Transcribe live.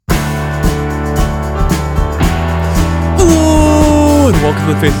Welcome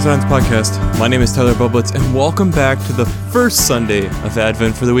to the Faith and Science Podcast. My name is Tyler Bublitz, and welcome back to the first Sunday of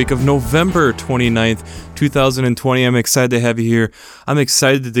Advent for the week of November 29th, 2020. I'm excited to have you here. I'm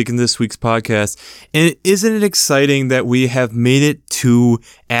excited to dig into this week's podcast. And isn't it exciting that we have made it to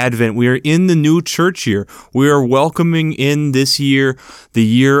Advent? We are in the new church year. We are welcoming in this year, the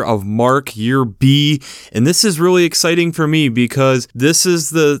year of Mark, year B. And this is really exciting for me because this is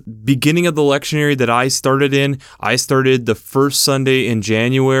the beginning of the lectionary that I started in. I started the first Sunday in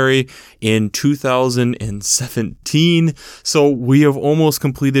January in 2017. So we have almost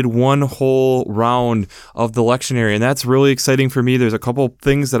completed one whole round of the lectionary, and that's really exciting for me. There's a couple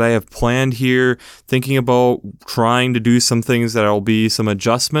things that I have planned here, thinking about trying to do some things that will be some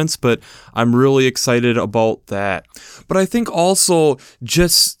adjustments, but I'm really excited about that. But I think also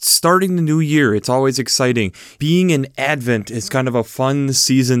just starting the new year, it's always exciting. Being in Advent is kind of a fun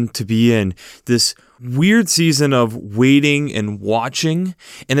season to be in. This weird season of waiting and watching,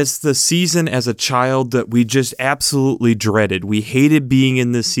 and it's the season as a child that we just absolutely dreaded. We hated being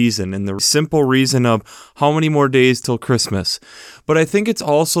in this season, and the simple reason of how many more days till Christmas. But I think it's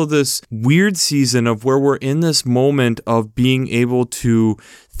also this weird season of where we're in this moment of being able to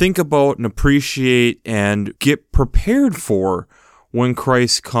think about and appreciate and get prepared for when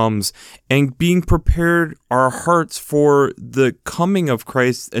Christ comes, and being prepared our hearts for the coming of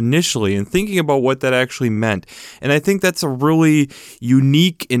Christ initially and thinking about what that actually meant. And I think that's a really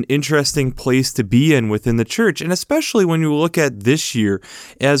unique and interesting place to be in within the church. And especially when you look at this year,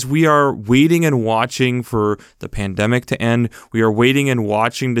 as we are waiting and watching for the pandemic to end, we are waiting and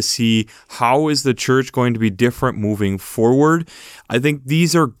watching to see how is the church going to be different moving forward. I think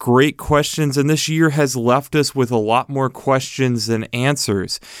these are great questions, and this year has left us with a lot more questions than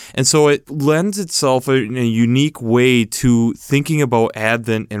answers. And so it lends itself in a unique way to thinking about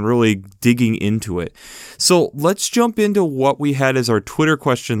Advent and really digging into it. So let's jump into what we had as our Twitter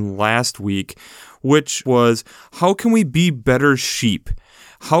question last week, which was, how can we be better sheep?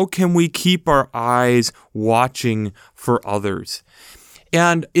 How can we keep our eyes watching for others?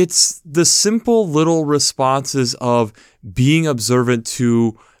 And it's the simple little responses of being observant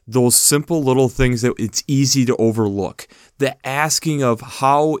to those simple little things that it's easy to overlook. The asking of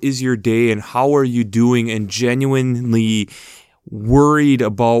how is your day and how are you doing, and genuinely worried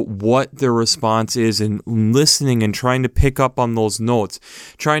about what their response is and listening and trying to pick up on those notes,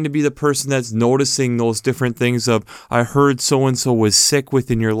 trying to be the person that's noticing those different things of, I heard so-and-so was sick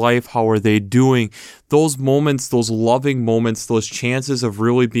within your life, how are they doing? Those moments, those loving moments, those chances of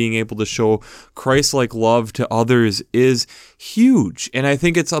really being able to show Christ-like love to others is huge. And I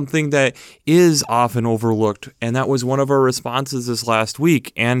think it's something that is often overlooked. And that was one of our responses this last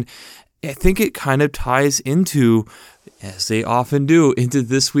week. And I think it kind of ties into, as they often do, into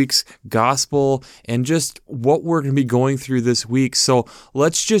this week's gospel and just what we're going to be going through this week. So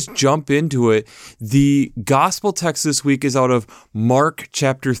let's just jump into it. The gospel text this week is out of Mark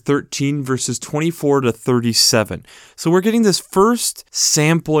chapter 13, verses 24 to 37. So we're getting this first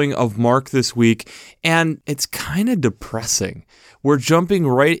sampling of Mark this week, and it's kind of depressing. We're jumping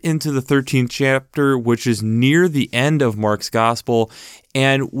right into the 13th chapter, which is near the end of Mark's gospel,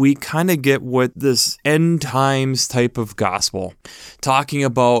 and we kind of get what this end times type of gospel, talking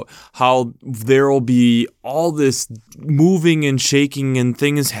about how there will be all this moving and shaking and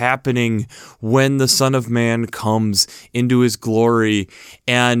things happening when the Son of Man comes into his glory,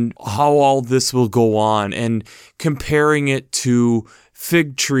 and how all this will go on, and comparing it to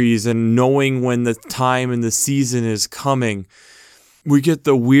fig trees and knowing when the time and the season is coming. We get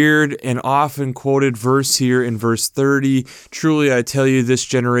the weird and often quoted verse here in verse 30. Truly, I tell you, this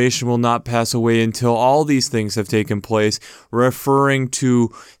generation will not pass away until all these things have taken place, referring to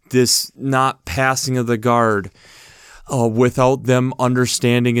this not passing of the guard without them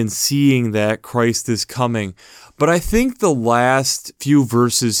understanding and seeing that Christ is coming. But I think the last few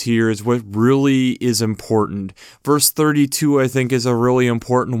verses here is what really is important. Verse 32, I think, is a really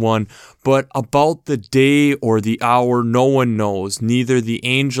important one. But about the day or the hour, no one knows, neither the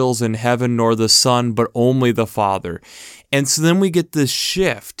angels in heaven nor the Son, but only the Father. And so then we get this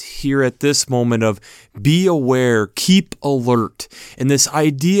shift here at this moment of be aware, keep alert. And this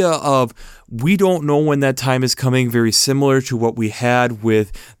idea of we don't know when that time is coming, very similar to what we had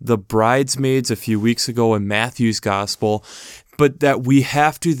with the bridesmaids a few weeks ago in Matthew's gospel, but that we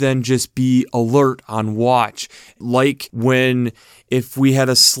have to then just be alert, on watch. Like when if we had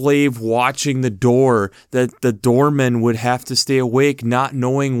a slave watching the door, that the doorman would have to stay awake, not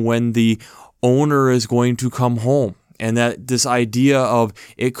knowing when the owner is going to come home. And that this idea of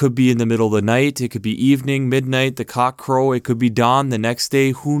it could be in the middle of the night, it could be evening, midnight, the cock crow, it could be dawn the next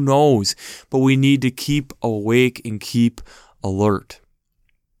day, who knows? But we need to keep awake and keep alert.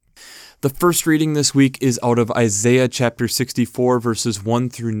 The first reading this week is out of Isaiah chapter 64, verses 1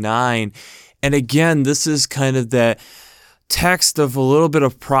 through 9. And again, this is kind of that text of a little bit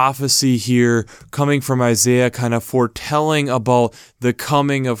of prophecy here coming from Isaiah, kind of foretelling about the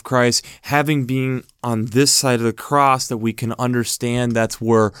coming of Christ, having been on this side of the cross, that we can understand that's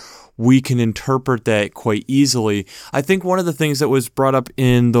where we can interpret that quite easily. I think one of the things that was brought up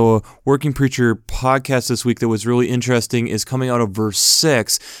in the Working Preacher podcast this week that was really interesting is coming out of verse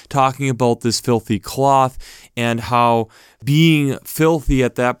 6, talking about this filthy cloth and how being filthy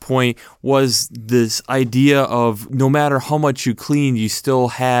at that point was this idea of no matter how much you cleaned, you still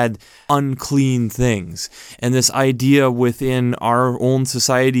had unclean things. And this idea within our own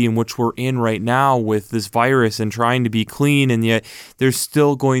society in which we're in right now with this virus and trying to be clean, and yet there's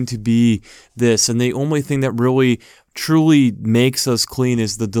still going to be this. And the only thing that really truly makes us clean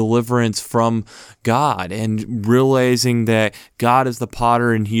is the deliverance from God, and realizing that God is the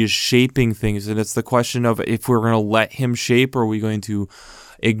potter and He is shaping things. And it's the question of if we're going to let Him shape, or are we going to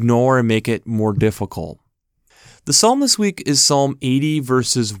ignore and make it more difficult. The psalm this week is Psalm 80,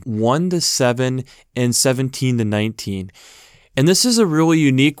 verses 1 to 7 and 17 to 19. And this is a really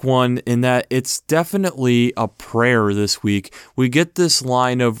unique one in that it's definitely a prayer this week. We get this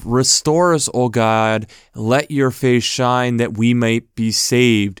line of, "Restore us, O God, let your face shine that we might be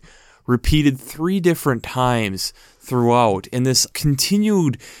saved," repeated 3 different times throughout. And this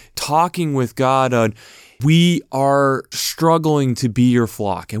continued talking with God on, we are struggling to be your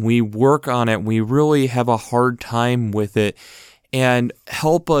flock, and we work on it. We really have a hard time with it, and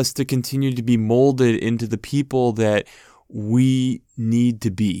help us to continue to be molded into the people that we need to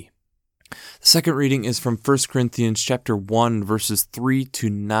be. The second reading is from 1 Corinthians chapter 1, verses 3 to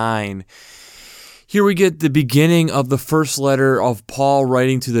 9. Here we get the beginning of the first letter of Paul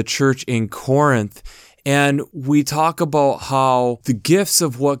writing to the church in Corinth. And we talk about how the gifts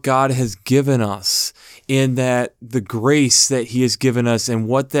of what God has given us, in that the grace that He has given us, and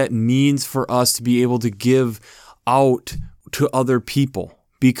what that means for us to be able to give out to other people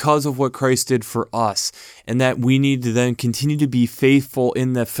because of what Christ did for us, and that we need to then continue to be faithful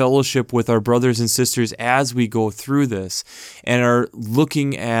in the fellowship with our brothers and sisters as we go through this, and are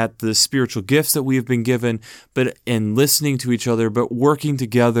looking at the spiritual gifts that we have been given, and listening to each other, but working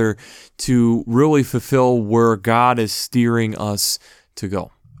together to really fulfill where God is steering us to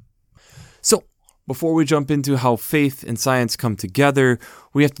go. So, before we jump into how faith and science come together,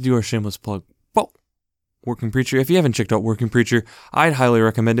 we have to do our shameless plug. Working Preacher. If you haven't checked out Working Preacher, I'd highly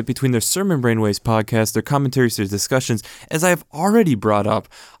recommend it. Between their Sermon Brainwaves podcast, their commentaries, their discussions, as I have already brought up,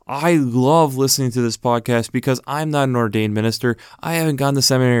 I love listening to this podcast because I'm not an ordained minister. I haven't gone to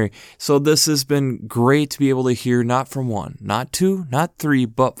seminary. So this has been great to be able to hear not from 1, not 2, not 3,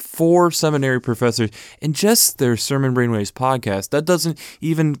 but 4 seminary professors in just their Sermon Brainwaves podcast. That doesn't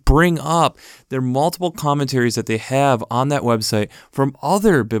even bring up their multiple commentaries that they have on that website from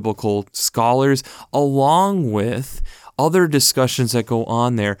other biblical scholars, along with other discussions that go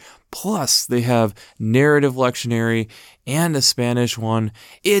on there. Plus, they have narrative lectionary and a Spanish one.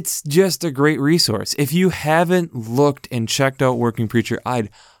 It's just a great resource. If you haven't looked and checked out Working Preacher, I'd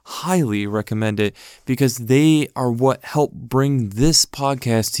highly recommend it, because they are what help bring this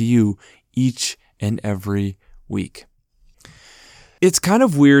podcast to you each and every week. It's kind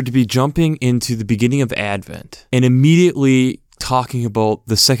of weird to be jumping into the beginning of Advent and immediately talking about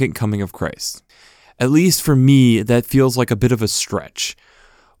the second coming of Christ. At least for me, that feels like a bit of a stretch.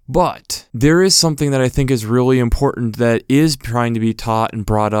 But there is something that I think is really important that is trying to be taught and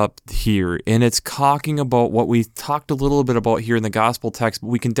brought up here, and it's talking about what we talked a little bit about here in the gospel text, but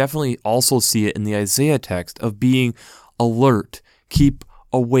we can definitely also see it in the Isaiah text of being alert, keep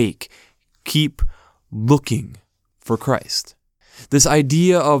awake, keep looking for Christ. This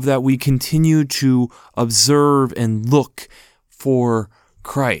idea of that we continue to observe and look for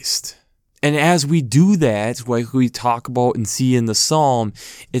Christ. And as we do that, like we talk about and see in the psalm,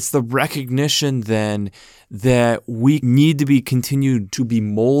 it's the recognition then that we need to be continued to be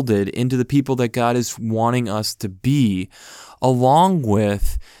molded into the people that God is wanting us to be, along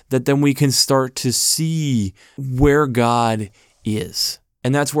with that then we can start to see where God is.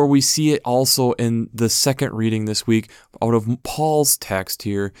 And that's where we see it also in the second reading this week out of Paul's text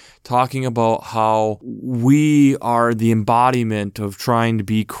here, talking about how we are the embodiment of trying to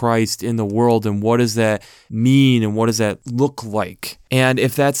be Christ in the world, and what does that mean and what does that look like? And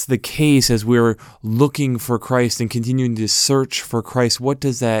if that's the case, as we're looking for Christ and continuing to search for Christ, what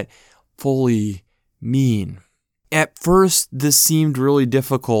does that fully mean? At first, this seemed really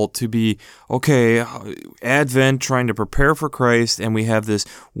difficult to be, okay, Advent, trying to prepare for Christ, and we have this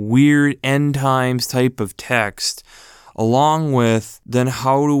weird end times type of text, along with then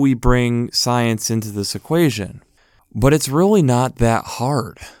how do we bring science into this equation? But it's really not that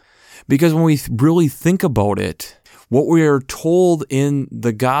hard, because when we really think about it, what we are told in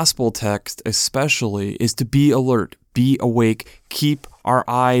the gospel text especially is to be alert, be awake, keep our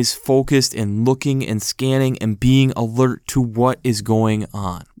eyes focused and looking and scanning and being alert to what is going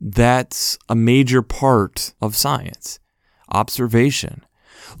on. That's a major part of science. Observation.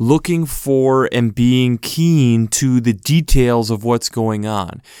 Looking for and being keen to the details of what's going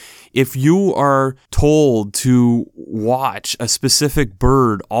on. If you are told to watch a specific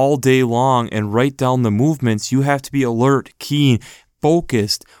bird all day long and write down the movements, you have to be alert, keen,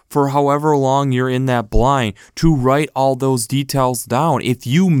 focused for however long you're in that blind to write all those details down. If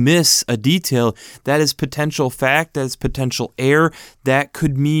you miss a detail, that is potential fact, that is potential error, that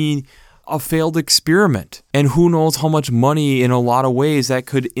could mean a failed experiment. And who knows how much money in a lot of ways that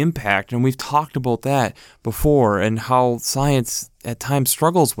could impact. And we've talked about that before and how science at times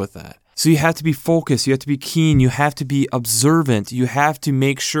struggles with that. So you have to be focused, you have to be keen, you have to be observant, you have to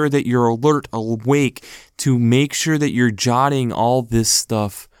make sure that you're alert, awake, to make sure that you're jotting all this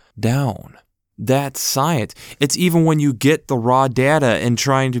stuff down. That's science. It's even when you get the raw data and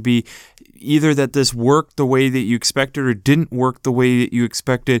trying to be either that this worked the way that you expected or didn't work the way that you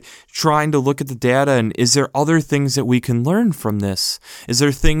expected, trying to look at the data and is there other things that we can learn from this? Is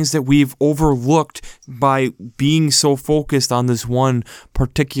there things that we've overlooked by being so focused on this one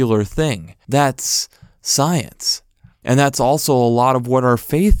particular thing? That's science. And that's also a lot of what our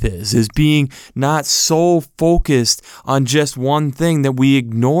faith is being not so focused on just one thing that we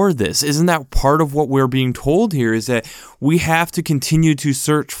ignore this. Isn't that part of what we're being told here, is that we have to continue to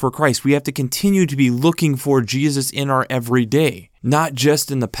search for Christ. We have to continue to be looking for Jesus in our everyday, not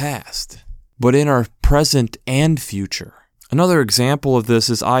just in the past, but in our present and future. Another example of this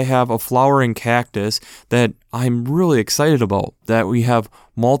is I have a flowering cactus that I'm really excited about, that we have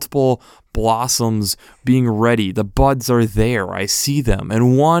multiple blossoms being ready. The buds are there. I see them.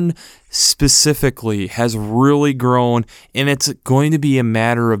 And one specifically has really grown, and it's going to be a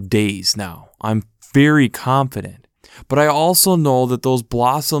matter of days now. I'm very confident. But I also know that those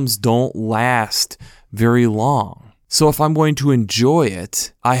blossoms don't last very long. So if I'm going to enjoy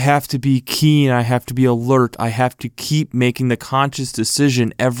it, I have to be keen, I have to be alert, I have to keep making the conscious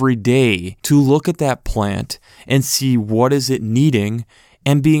decision every day to look at that plant and see what is it needing,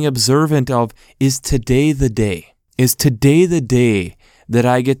 and being observant of, is today the day? Is today the day that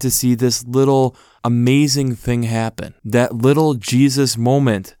I get to see this little amazing thing happen? That little Jesus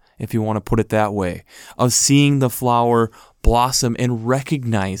moment, if you want to put it that way, of seeing the flower blossom and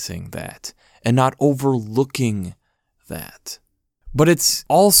recognizing that and not overlooking that. But it's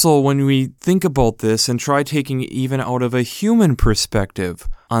also, when we think about this and try taking it even out of a human perspective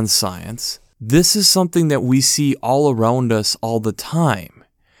on science, this is something that we see all around us all the time.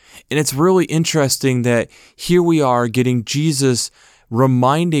 And it's really interesting that here we are getting Jesus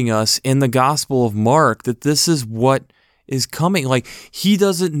reminding us in the Gospel of Mark that this is what is coming. Like, he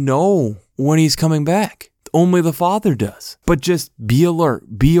doesn't know when he's coming back. Only the Father does. But just be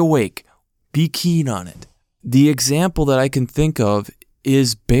alert, be awake, be keen on it. The example that I can think of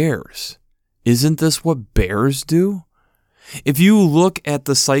is bears. Isn't this what bears do? If you look at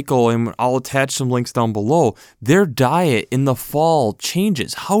the cycle, and I'll attach some links down below, their diet in the fall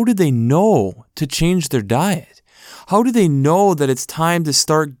changes. How do they know to change their diet? How do they know that it's time to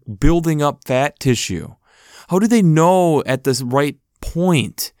start building up fat tissue? How do they know at this right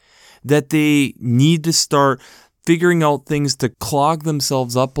point that they need to start figuring out things to clog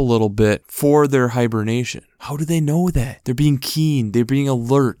themselves up a little bit for their hibernation? How do they know that? They're being keen, they're being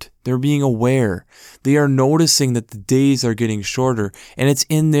alert, they're being aware. They are noticing that the days are getting shorter, and it's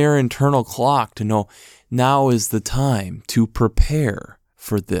in their internal clock to know now is the time to prepare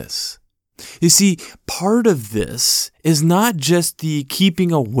for this. You see, part of this is not just the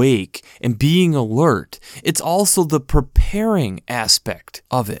keeping awake and being alert, it's also the preparing aspect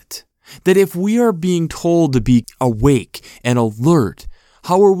of it. That if we are being told to be awake and alert,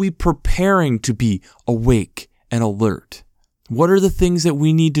 how are we preparing to be awake and alert? What are the things that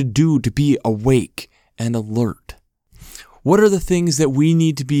we need to do to be awake and alert? What are the things that we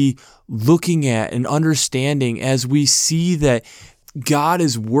need to be looking at and understanding as we see that God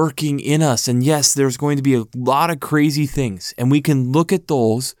is working in us? And yes, there's going to be a lot of crazy things, and we can look at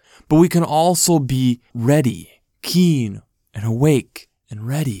those, but we can also be ready, keen, and awake and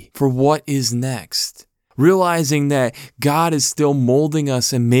ready for what is next. Realizing that God is still molding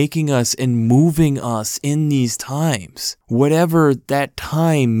us and making us and moving us in these times, whatever that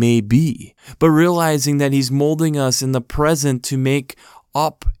time may be. But realizing that He's molding us in the present to make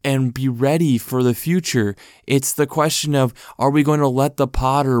up and be ready for the future. It's the question of, are we going to let the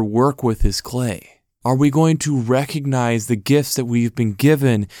potter work with his clay? Are we going to recognize the gifts that we've been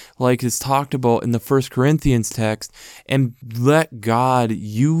given, like it's talked about in the 1 Corinthians text, and let God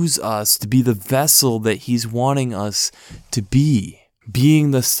use us to be the vessel that he's wanting us to be?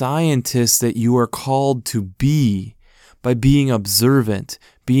 Being the scientist that you are called to be by being observant,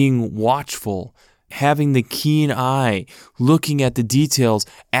 being watchful, having the keen eye, looking at the details,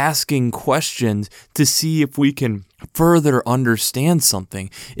 asking questions to see if we can further understand something.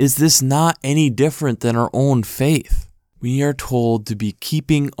 Is this not any different than our own faith? We are told to be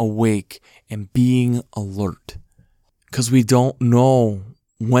keeping awake and being alert because we don't know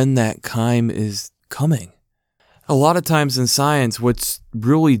when that time is coming. A lot of times in science, what's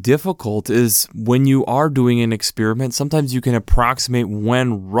really difficult is when you are doing an experiment, sometimes you can approximate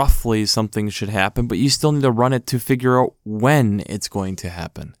when roughly something should happen, but you still need to run it to figure out when it's going to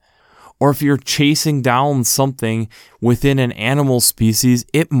happen. Or if you're chasing down something within an animal species,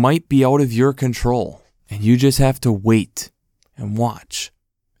 it might be out of your control. And you just have to wait and watch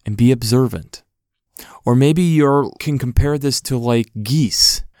and be observant. Or maybe you can compare this to like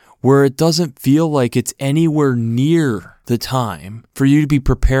geese, where it doesn't feel like it's anywhere near the time for you to be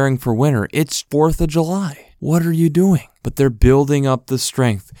preparing for winter. It's 4th of July. What are you doing? But they're building up the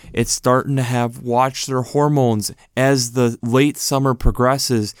strength. It's starting to watch their hormones as the late summer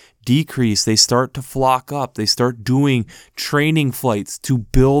progresses decrease. They start to flock up. They start doing training flights to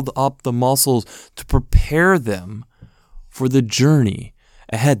build up the muscles to prepare them for the journey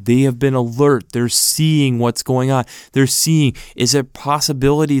ahead. They have been alert. They're seeing what's going on. They're seeing, is there a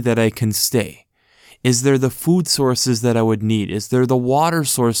possibility that I can stay? Is there the food sources that I would need? Is there the water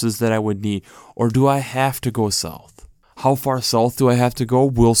sources that I would need? Or do I have to go south? How far south do I have to go?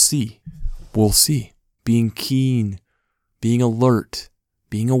 We'll see. We'll see. Being keen, being alert,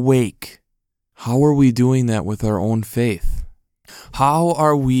 being awake. How are we doing that with our own faith? How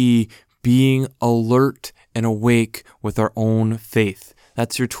are we being alert and awake with our own faith?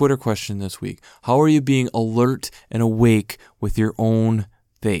 That's your Twitter question this week. How are you being alert and awake with your own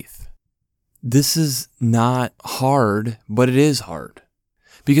faith? This is not hard, but it is hard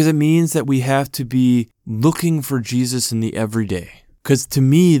because it means that we have to be looking for Jesus in the everyday. Because to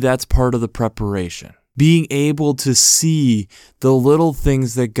me, that's part of the preparation. Being able to see the little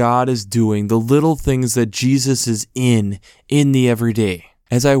things that God is doing, the little things that Jesus is in the everyday.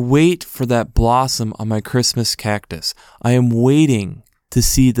 As I wait for that blossom on my Christmas cactus, I am waiting to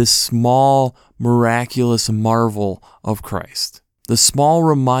see the small, miraculous marvel of Christ. The small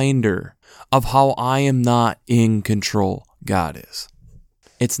reminder of how I am not in control, God is.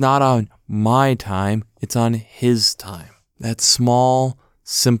 It's not on my time, it's on His time. That small,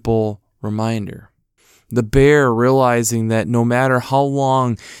 simple reminder. The bear realizing that no matter how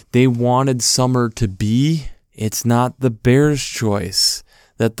long they wanted summer to be, it's not the bear's choice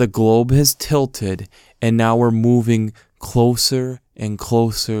that the globe has tilted and now we're moving closer and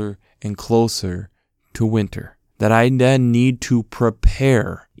closer and closer to winter. That I then need to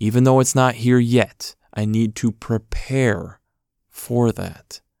prepare, even though it's not here yet, I need to prepare for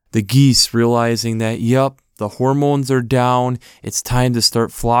that. The geese realizing that, the hormones are down, it's time to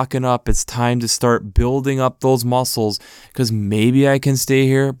start flocking up, it's time to start building up those muscles, because maybe I can stay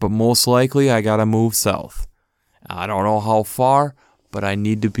here, but most likely I gotta move south. I don't know how far, but I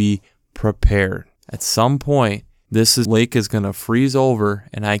need to be prepared. At some point, this lake is gonna freeze over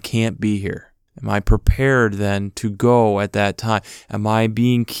and I can't be here. Am I prepared then to go at that time? Am I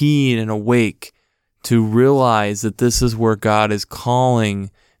being keen and awake to realize that this is where God is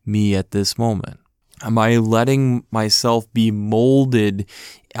calling me at this moment? Am I letting myself be molded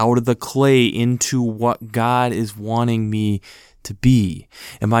out of the clay into what God is wanting me to be?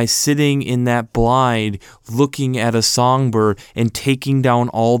 Am I sitting in that blind looking at a songbird and taking down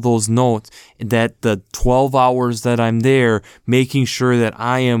all those notes that the 12 hours that I'm there, making sure that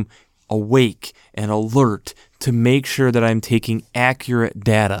I am awake and alert to make sure that I'm taking accurate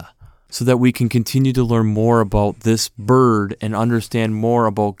data so that we can continue to learn more about this bird and understand more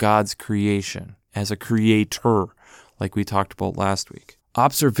about God's creation as a creator, like we talked about last week.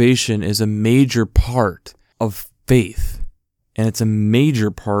 Observation is a major part of faith, and it's a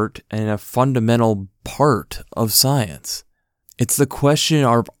major part and a fundamental part of science. It's the question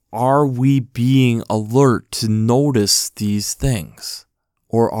of, are we being alert to notice these things?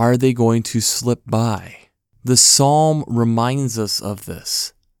 Or are they going to slip by? The psalm reminds us of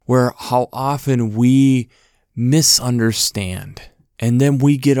this, where how often we misunderstand and then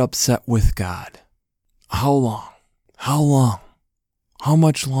we get upset with God. How long? How long? How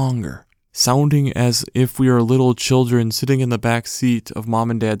much longer? sounding as if we are little children sitting in the back seat of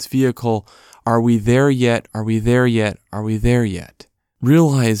mom and dad's vehicle. Are we there yet? Are we there yet? Are we there yet?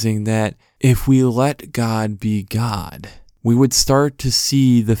 Realizing that if we let God be God, we would start to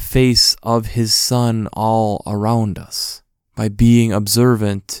see the face of His Son all around us by being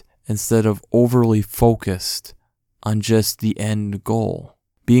observant instead of overly focused on just the end goal.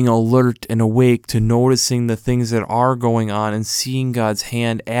 Being alert and awake to noticing the things that are going on and seeing God's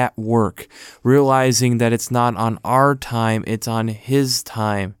hand at work, realizing that it's not on our time, it's on His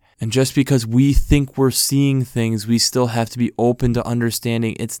time. And just because we think we're seeing things, we still have to be open to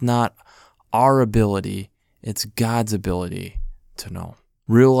understanding it's not our ability, it's God's ability to know.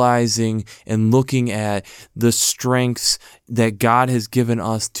 Realizing and looking at the strengths that God has given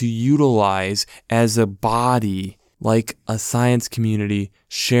us to utilize as a body, like a science community,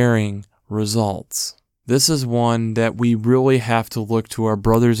 sharing results. This is one that we really have to look to our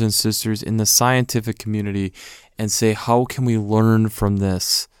brothers and sisters in the scientific community and say, how can we learn from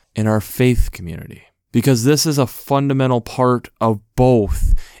this in our faith community? Because this is a fundamental part of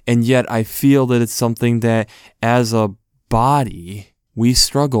both, and yet I feel that it's something that as a body we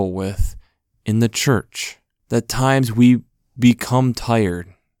struggle with in the church. That times we become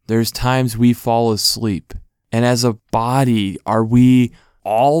tired. There's times we fall asleep. And as a body, are we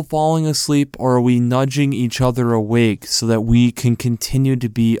all falling asleep, or are we nudging each other awake so that we can continue to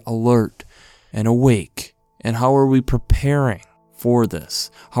be alert and awake? And how are we preparing for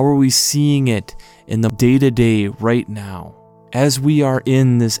this? How are we seeing it in the day-to-day right now? As we are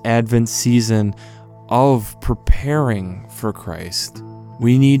in this Advent season of preparing for Christ,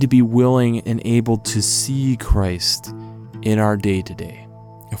 we need to be willing and able to see Christ in our day-to-day.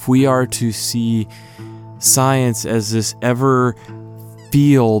 If we are to see science as this ever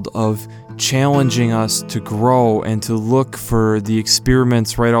field of challenging us to grow and to look for the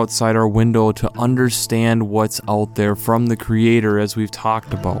experiments right outside our window to understand what's out there from the Creator, as we've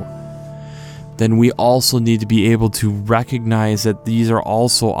talked about, then we also need to be able to recognize that these are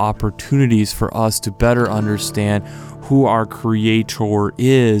also opportunities for us to better understand who our Creator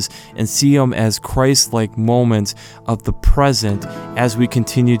is and see them as Christ-like moments of the present as we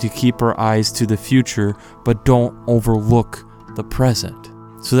continue to keep our eyes to the future, but don't overlook the present.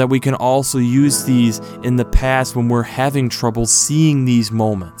 So that we can also use these in the past when we're having trouble seeing these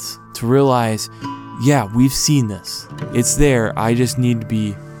moments to realize, yeah, we've seen this. It's there. I just need to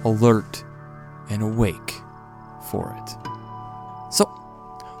be alert and awake for it. So,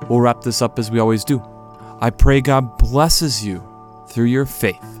 we'll wrap this up as we always do. I pray God blesses you through your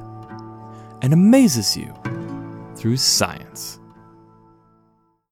faith and amazes you through science.